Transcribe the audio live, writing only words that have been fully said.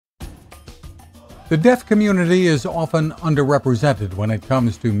The deaf community is often underrepresented when it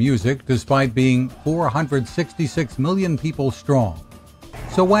comes to music, despite being 466 million people strong.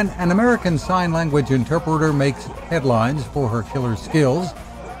 So when an American Sign Language interpreter makes headlines for her killer skills,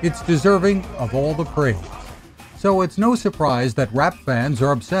 it's deserving of all the praise. So it's no surprise that rap fans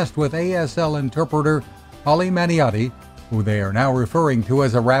are obsessed with ASL interpreter Holly Maniatty, who they are now referring to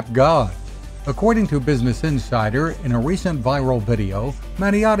as a rap god. According to Business Insider, in a recent viral video,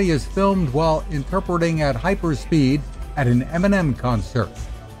 Maniatty is filmed while interpreting at hyperspeed at an Eminem concert.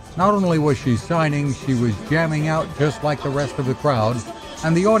 Not only was she signing, she was jamming out just like the rest of the crowd,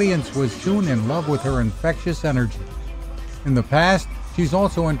 and the audience was soon in love with her infectious energy. In the past, she's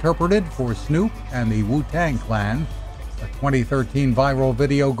also interpreted for Snoop and the Wu-Tang Clan. A 2013 viral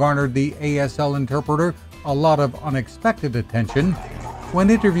video garnered the ASL interpreter a lot of unexpected attention. When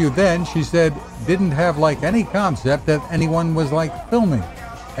interviewed then, she said didn't have like any concept that anyone was like filming,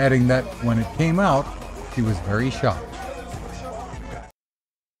 adding that when it came out, she was very shocked.